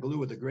pot of glue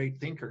with the great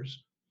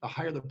thinkers, the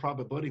higher the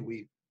probability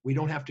we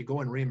don't have to go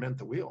and reinvent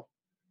the wheel.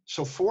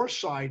 So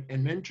foresight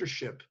and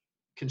mentorship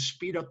can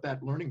speed up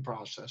that learning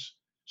process.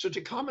 So it's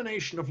a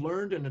combination of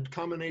learned and a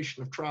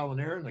combination of trial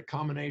and error and a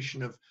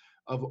combination of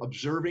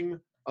observing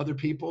other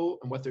people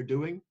and what they're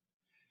doing.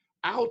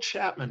 Al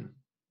Chapman,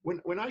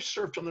 when I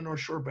surfed on the North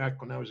Shore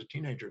back when I was a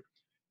teenager,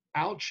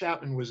 Al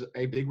Chapman was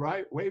a big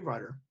wave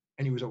rider,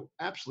 and he was an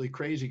absolutely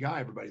crazy guy,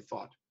 everybody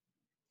thought.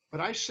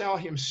 But I saw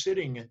him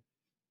sitting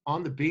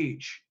on the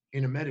beach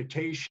in a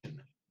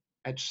meditation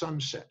at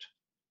sunset.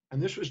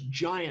 And this was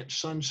giant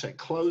sunset,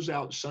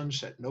 close-out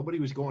sunset. Nobody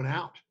was going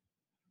out.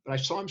 But I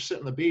saw him sit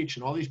on the beach,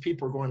 and all these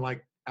people were going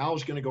like,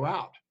 Al's going to go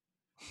out.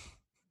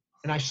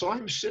 And I saw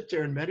him sit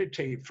there and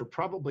meditate for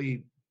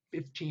probably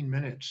 15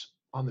 minutes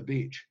on the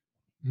beach,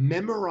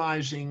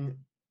 memorizing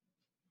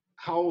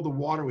how the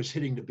water was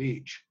hitting the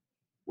beach.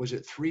 Was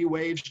it 3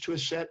 waves to a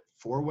set,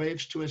 4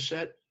 waves to a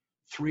set,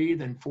 3,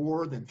 then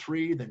 4, then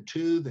 3, then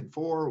 2, then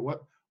 4?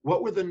 What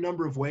were the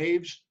number of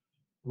waves?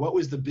 What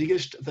was the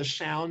biggest of the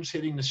sounds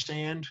hitting the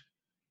sand?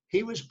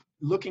 He was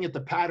looking at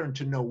the pattern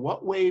to know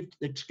what wave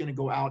that's going to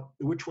go out,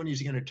 which one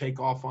he's going to take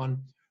off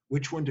on,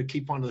 which one to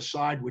keep on the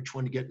side, which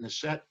one to get in the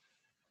set.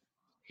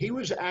 He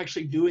was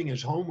actually doing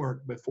his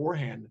homework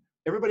beforehand.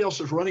 Everybody else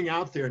was running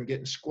out there and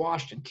getting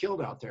squashed and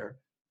killed out there.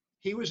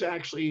 He was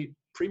actually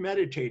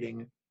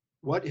premeditating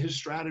what his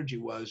strategy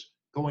was,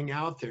 going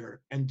out there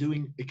and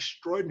doing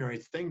extraordinary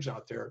things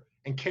out there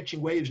and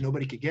catching waves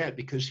nobody could get,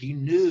 because he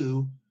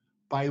knew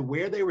by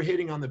where they were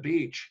hitting on the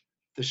beach,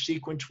 the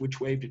sequence, which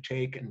wave to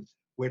take and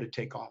where to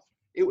take off.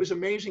 It was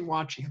amazing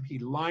watching him. He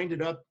lined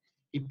it up.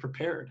 He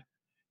prepared.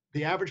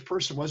 The average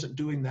person wasn't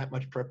doing that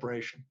much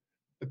preparation.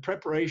 The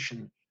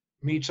preparation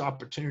meets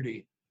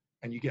opportunity,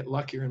 and you get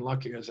luckier and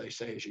luckier, as I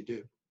say, as you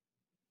do.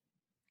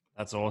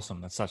 That's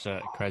awesome. That's such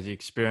a crazy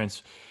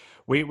experience.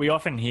 We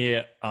often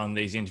hear on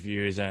these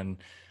interviews and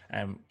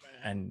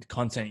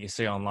content you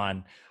see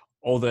online,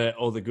 all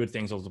the good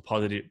things, all the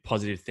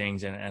positive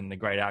things, and the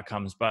great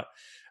outcomes. But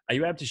are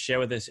you able to share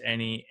with us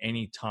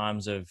any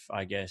times of,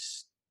 I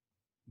guess,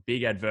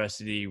 big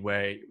adversity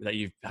that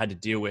you've had to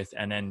deal with,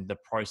 and then the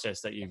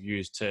process that you've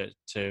used to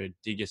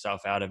dig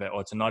yourself out of it,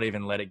 or to not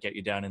even let it get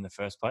you down in the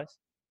first place?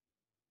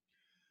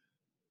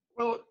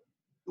 Well,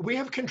 we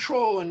have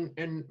control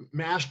and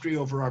mastery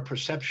over our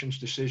perceptions,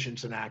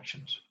 decisions, and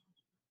actions.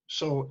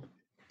 So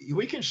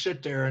we can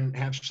sit there and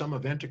have some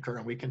event occur,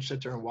 and we can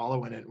sit there and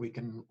wallow in it. We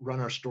can run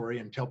our story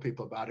and tell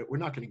people about it. We're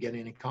not going to get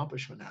any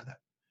accomplishment out of that.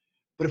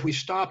 But if we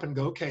stop and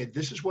go, okay,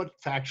 this is what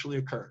factually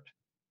occurred.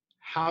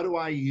 How do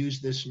I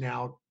use this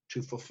now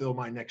to fulfill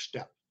my next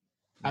step?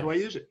 How do I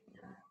use it?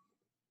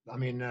 I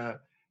mean,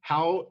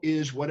 how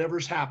is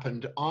whatever's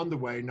happened on the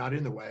way, not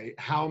in the way,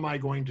 how am I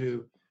going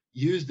to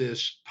use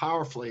this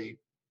powerfully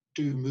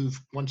to move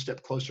one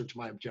step closer to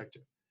my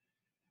objective?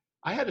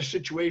 I had a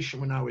situation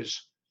when I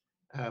was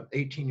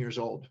 18 years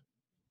old.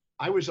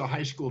 I was a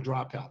high school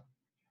dropout,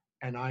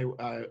 and I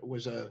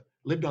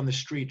lived on the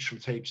streets from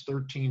age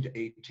 13 to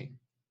 18.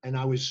 And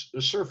I was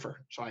a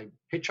surfer. So I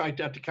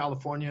hitchhiked out to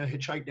California,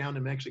 hitchhiked down to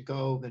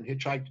Mexico, then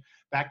hitchhiked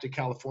back to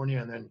California,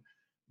 and then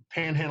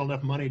panhandled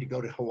enough money to go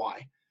to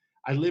Hawaii.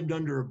 I lived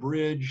under a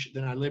bridge,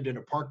 then I lived in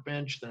a park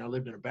bench, then I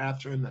lived in a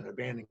bathroom, then an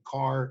abandoned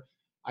car.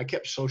 I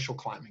kept social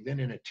climbing, then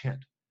in a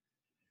tent.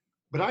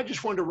 But I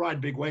just wanted to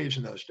ride big waves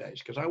in those days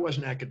because I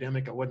wasn't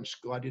academic. I wasn't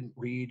school. I didn't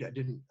read.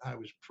 I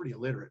was pretty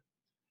illiterate.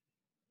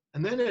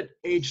 And then at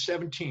age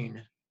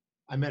 17,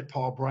 I met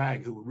Paul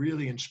Bragg, who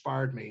really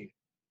inspired me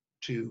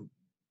to,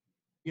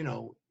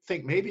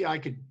 think maybe I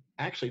could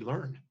actually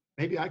learn.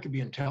 Maybe I could be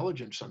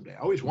intelligent someday. I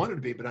always wanted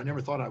to be, but I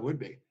never thought I would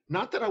be.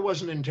 Not that I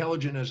wasn't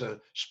intelligent as a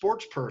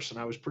sports person.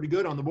 I was pretty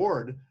good on the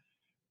board,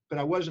 but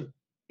I wasn't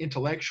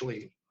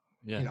intellectually,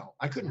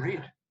 I couldn't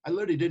read. I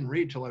literally didn't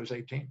read till I was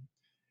 18.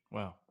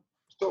 Wow.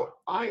 So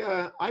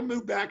I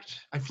moved back.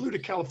 I flew to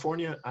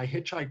California. I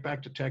hitchhiked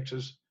back to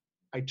Texas.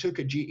 I took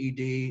a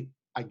GED.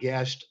 I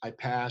guessed. I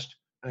passed.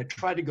 And I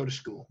tried to go to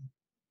school.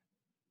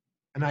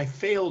 And I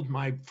failed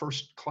my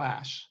first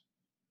class.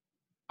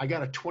 I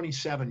got a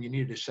 27. You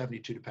needed a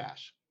 72 to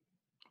pass.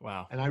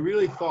 Wow. And I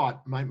really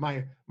thought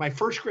my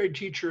first grade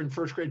teacher in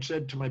first grade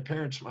said to my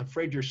parents, "I'm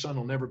afraid your son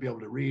will never be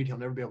able to read. He'll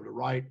never be able to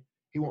write.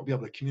 He won't be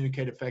able to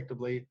communicate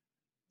effectively.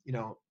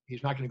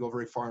 He's not going to go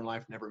very far in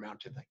life, never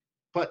amount to anything.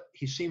 But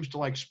he seems to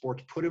like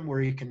sports. Put him where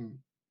he can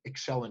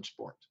excel in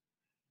sports."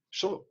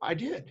 So I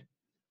did.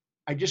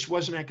 I just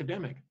wasn't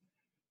academic.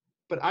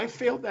 But I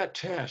failed that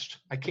test.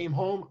 I came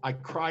home, I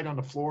cried on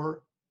the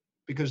floor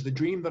because the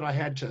dream that I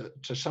had to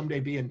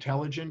someday be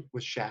intelligent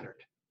was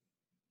shattered.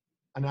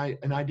 And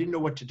I didn't know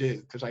what to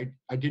do because I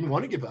didn't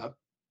want to give up,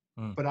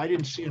 but I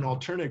didn't see an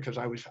alternative because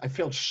I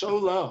felt so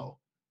low.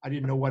 I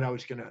didn't know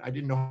I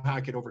didn't know how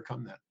I could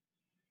overcome that.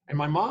 And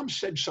my mom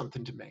said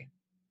something to me.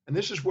 And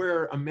this is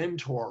where a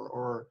mentor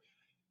or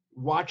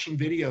watching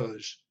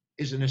videos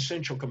is an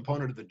essential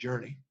component of the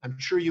journey. I'm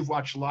sure you've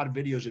watched a lot of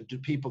videos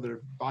of people that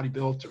are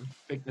bodybuilt or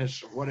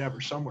fitness or whatever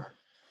somewhere.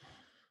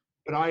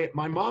 But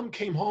my mom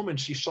came home and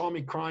she saw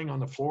me crying on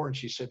the floor and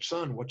she said,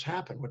 "Son, what's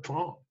happened? What's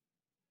wrong?"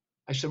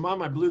 I said,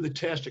 "Mom, I blew the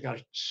test. I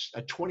got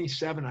a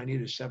 27. I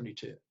needed a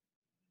 72.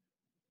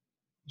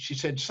 She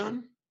said,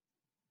 "Son,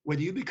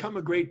 whether you become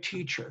a great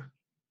teacher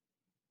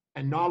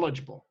and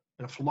knowledgeable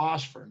and a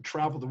philosopher and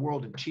travel the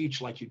world and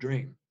teach like you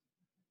dream,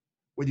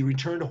 whether you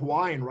return to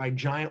Hawaii and ride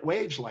giant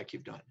waves like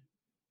you've done,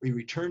 or you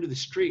return to the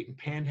street and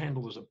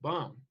panhandle as a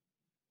bum,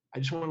 I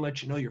just want to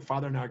let you know your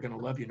father and I are going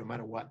to love you no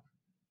matter what."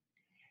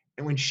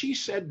 And when she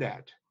said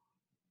that,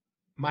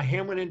 my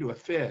hand went into a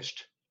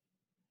fist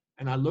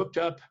and I looked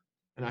up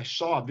and I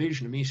saw a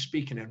vision of me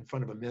speaking in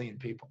front of 1 million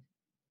people.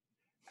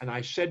 And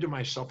I said to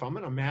myself, I'm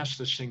going to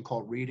master this thing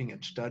called reading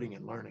and studying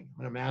and learning.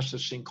 I'm going to master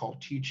this thing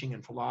called teaching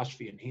and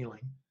philosophy and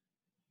healing.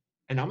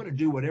 And I'm going to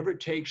do whatever it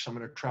takes. I'm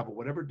going to travel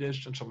whatever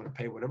distance. I'm going to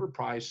pay whatever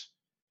price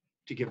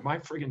to give my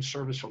friggin'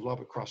 service of love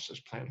across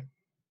this planet.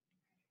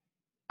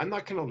 I'm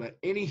not going to let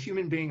any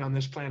human being on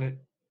this planet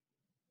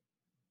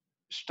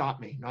stop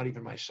me, not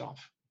even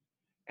myself.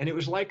 And it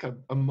was like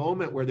a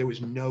moment where there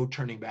was no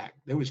turning back.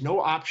 There was no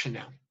option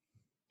now.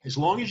 As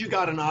long as you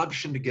got an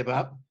option to give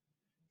up,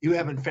 you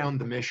haven't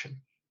found the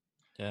mission.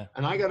 Yeah.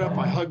 And I got up,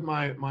 I hugged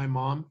my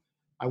mom.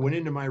 I went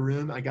into my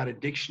room. I got a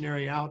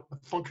dictionary out, a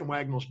Funk and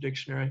Wagnall's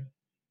dictionary.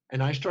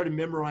 And I started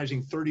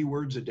memorizing 30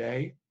 words a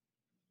day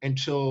and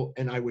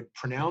I would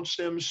pronounce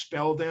them,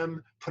 spell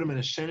them, put them in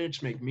a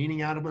sentence, make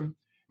meaning out of them.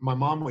 My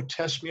mom would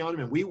test me on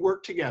them. And we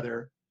worked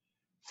together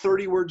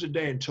 30 words a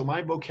day until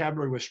my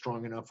vocabulary was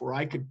strong enough where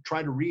I could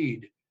try to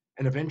read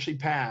and eventually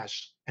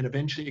pass and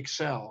eventually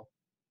excel.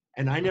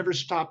 And I never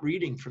stopped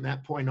reading from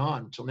that point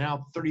on till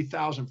now,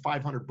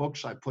 30,500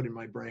 books I put in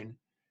my brain.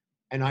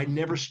 And I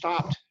never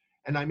stopped.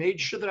 And I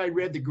made sure that I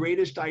read the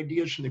greatest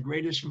ideas from the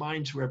greatest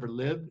minds who ever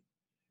lived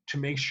to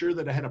make sure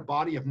that I had a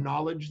body of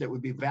knowledge that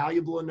would be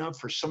valuable enough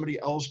for somebody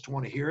else to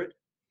want to hear it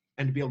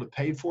and to be able to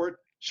pay for it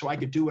so I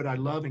could do what I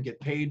love and get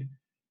paid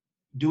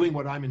doing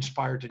what I'm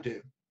inspired to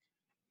do.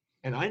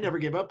 And I never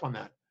gave up on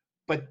that.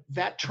 But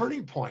that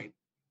turning point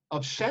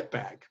of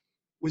setback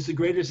was the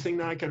greatest thing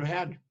that I could have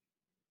had.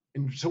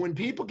 And so when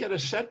people get a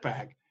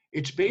setback,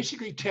 it's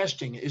basically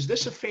testing. Is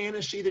this a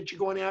fantasy that you're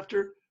going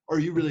after, or are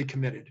you really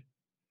committed?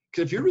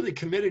 Because if you're really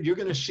committed, you're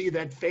going to see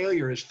that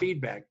failure as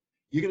feedback.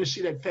 You're going to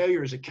see that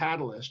failure as a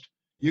catalyst.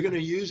 You're going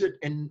to use it,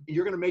 and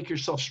you're going to make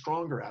yourself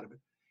stronger out of it.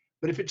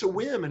 But if it's a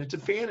whim and it's a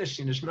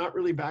fantasy and it's not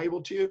really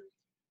valuable to you,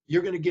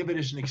 you're going to give it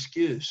as an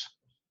excuse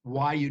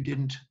why you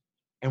didn't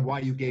and why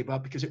you gave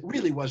up, because it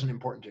really wasn't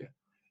important to you.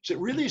 So it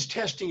really is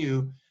testing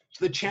you.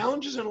 So the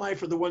challenges in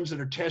life are the ones that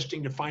are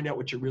testing to find out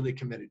what you're really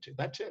committed to.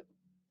 That's it.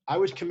 I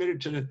was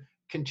committed to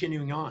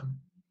continuing on.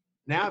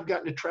 Now I've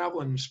gotten to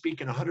travel and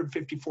speak in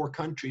 154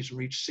 countries and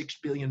reach 6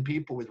 billion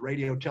people with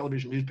radio,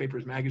 television,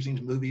 newspapers,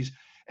 magazines, movies,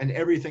 and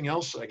everything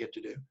else that I get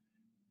to do.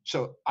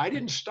 So I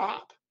didn't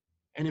stop.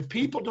 And if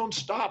people don't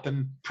stop,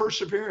 and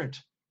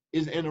perseverance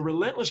is in a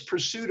relentless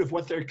pursuit of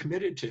what they're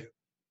committed to,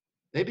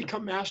 they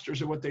become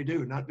masters of what they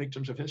do, not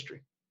victims of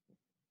history.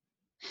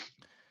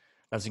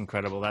 That's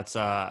incredible. That's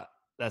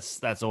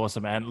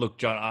awesome, man. Look,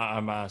 John,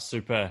 I'm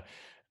super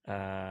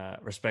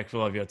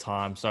respectful of your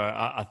time. So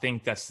I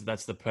think that's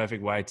the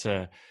perfect way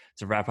to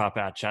wrap up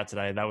our chat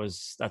today.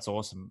 That's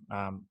awesome.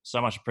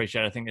 So much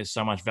appreciated. I think there's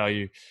so much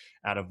value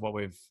out of what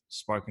we've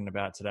spoken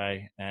about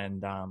today.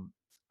 And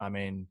I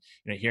mean,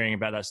 hearing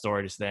about that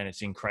story just then,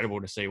 it's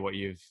incredible to see what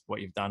you've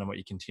done and what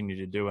you continue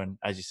to do. And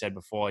as you said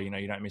before, you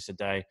don't miss a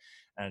day,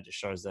 and it just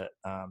shows that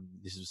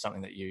this is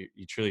something that you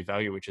truly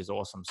value, which is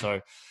awesome. So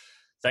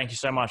thank you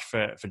so much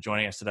for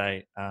joining us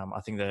today.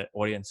 I think the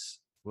audience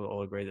will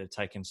all agree that they've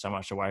taken so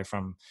much away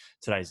from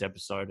today's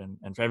episode.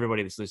 And for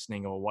everybody that's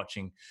listening or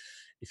watching,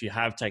 if you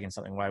have taken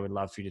something away, we'd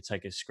love for you to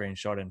take a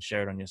screenshot and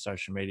share it on your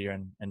social media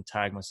and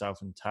tag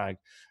myself and tag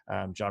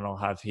John. I'll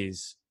have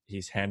his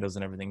handles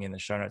and everything in the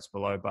show notes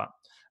below. But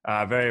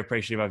very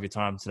appreciative of your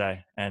time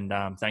today. And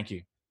thank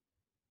you.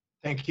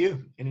 Thank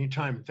you.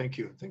 Anytime. Thank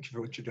you. Thank you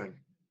for what you're doing.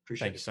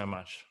 Appreciate it. Thank you so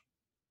much.